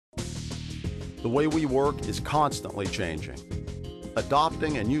The way we work is constantly changing.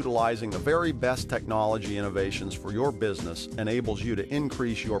 Adopting and utilizing the very best technology innovations for your business enables you to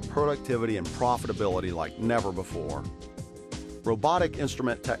increase your productivity and profitability like never before. Robotic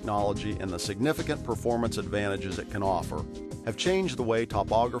instrument technology and the significant performance advantages it can offer have changed the way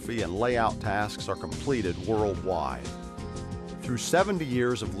topography and layout tasks are completed worldwide. Through 70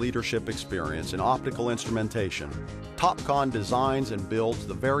 years of leadership experience in optical instrumentation, Topcon designs and builds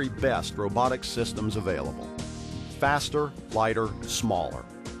the very best robotic systems available. Faster, lighter, smaller.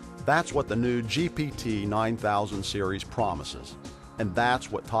 That's what the new GPT 9000 series promises, and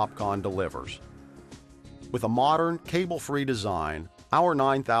that's what Topcon delivers. With a modern, cable-free design, our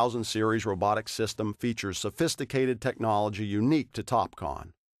 9000 series robotic system features sophisticated technology unique to Topcon.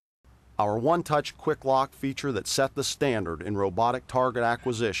 Our one-touch quick lock feature that set the standard in robotic target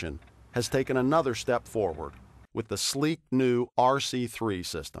acquisition has taken another step forward with the sleek new RC3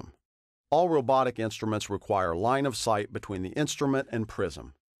 system. All robotic instruments require line of sight between the instrument and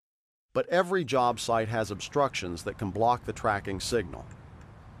prism. But every job site has obstructions that can block the tracking signal.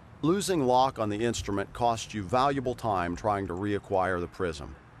 Losing lock on the instrument costs you valuable time trying to reacquire the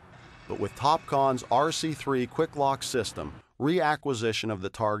prism. But with Topcon's RC3 quick lock system, reacquisition of the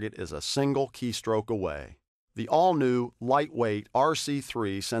target is a single keystroke away. The all-new, lightweight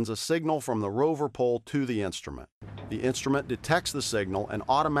RC3 sends a signal from the rover pole to the instrument. The instrument detects the signal and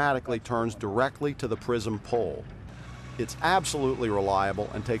automatically turns directly to the prism pole. It's absolutely reliable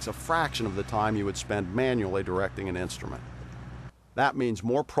and takes a fraction of the time you would spend manually directing an instrument. That means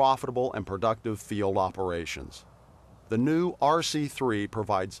more profitable and productive field operations. The new RC3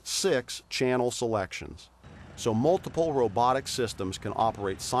 provides 6 channel selections, so multiple robotic systems can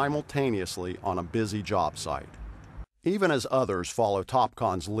operate simultaneously on a busy job site. Even as others follow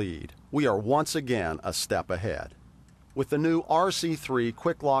Topcon's lead, we are once again a step ahead. With the new RC3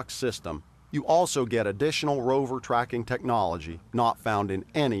 quick lock system, you also get additional rover tracking technology not found in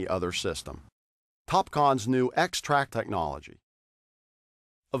any other system. Topcon's new X-Track technology.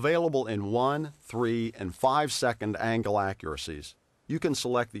 Available in 1, 3, and 5-second angle accuracies, you can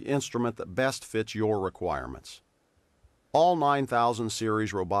select the instrument that best fits your requirements. All 9000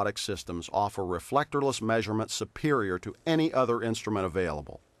 series robotic systems offer reflectorless measurements superior to any other instrument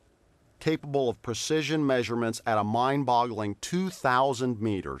available, capable of precision measurements at a mind-boggling 2,000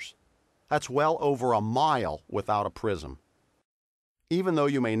 meters. That's well over a mile without a prism. Even though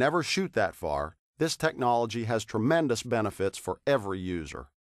you may never shoot that far, this technology has tremendous benefits for every user.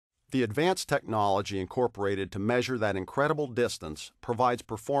 The advanced technology incorporated to measure that incredible distance provides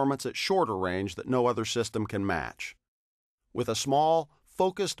performance at shorter range that no other system can match. With a small,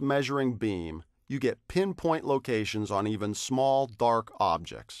 focused measuring beam, you get pinpoint locations on even small, dark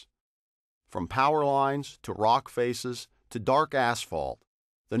objects. From power lines to rock faces to dark asphalt,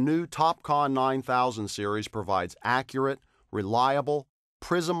 the new Topcon 9000 series provides accurate, reliable,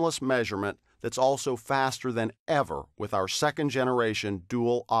 prismless measurement that's also faster than ever with our second-generation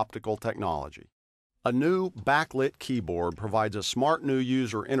dual optical technology. A new backlit keyboard provides a smart new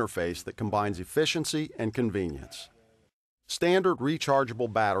user interface that combines efficiency and convenience. Standard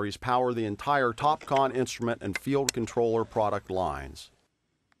rechargeable batteries power the entire Topcon instrument and field controller product lines.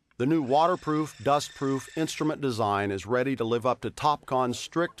 The new waterproof, dustproof instrument design is ready to live up to Topcon's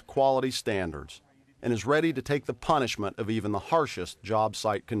strict quality standards and is ready to take the punishment of even the harshest job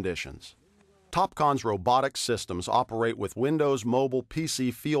site conditions. Topcon's robotic systems operate with Windows Mobile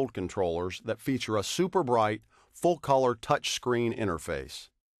PC field controllers that feature a super bright, full-color touchscreen interface.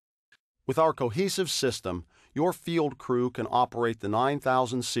 With our cohesive system, your field crew can operate the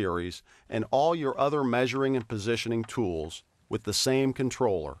 9000 series and all your other measuring and positioning tools with the same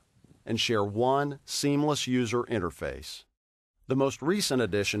controller and share one seamless user interface. The most recent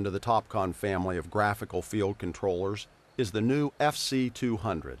addition to the Topcon family of graphical field controllers is the new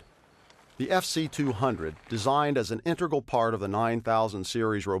FC200. The FC200, designed as an integral part of the 9000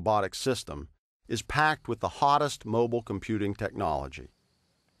 series robotic system, is packed with the hottest mobile computing technology.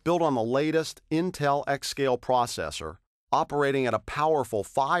 Built on the latest Intel X-Scale processor, operating at a powerful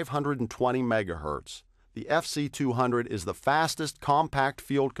 520 MHz, the FC200 is the fastest compact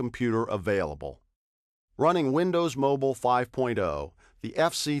field computer available. Running Windows Mobile 5.0, the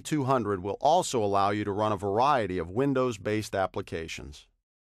FC200 will also allow you to run a variety of Windows-based applications.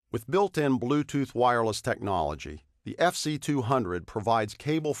 With built-in Bluetooth wireless technology, the FC200 provides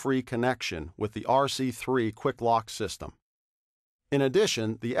cable-free connection with the RC3 quick lock system. In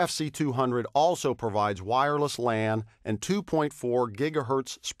addition, the FC200 also provides wireless LAN and 2.4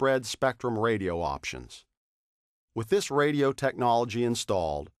 GHz spread spectrum radio options. With this radio technology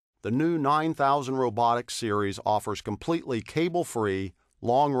installed, the new 9000 Robotics series offers completely cable-free,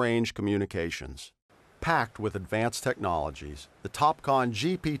 long-range communications. Packed with advanced technologies, the Topcon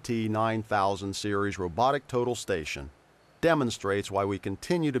GPT 9000 series robotic total station demonstrates why we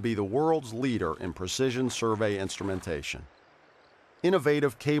continue to be the world's leader in precision survey instrumentation.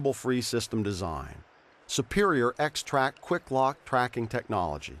 Innovative cable-free system design, superior X-Track quick lock tracking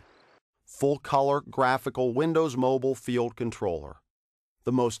technology, full-color graphical Windows Mobile field controller,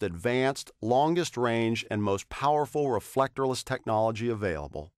 the most advanced, longest range, and most powerful reflectorless technology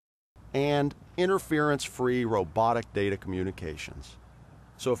available, and interference-free robotic data communications.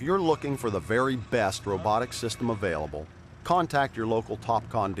 So if you're looking for the very best robotic system available, contact your local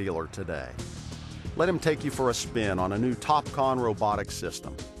Topcon dealer today. Let him take you for a spin on a new Topcon robotic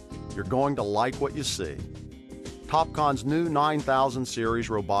system. You're going to like what you see. Topcon's new 9000 series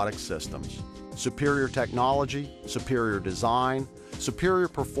robotic systems. Superior technology, superior design, superior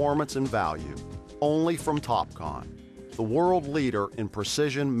performance and value. Only from Topcon, the world leader in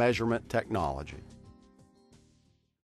precision measurement technology.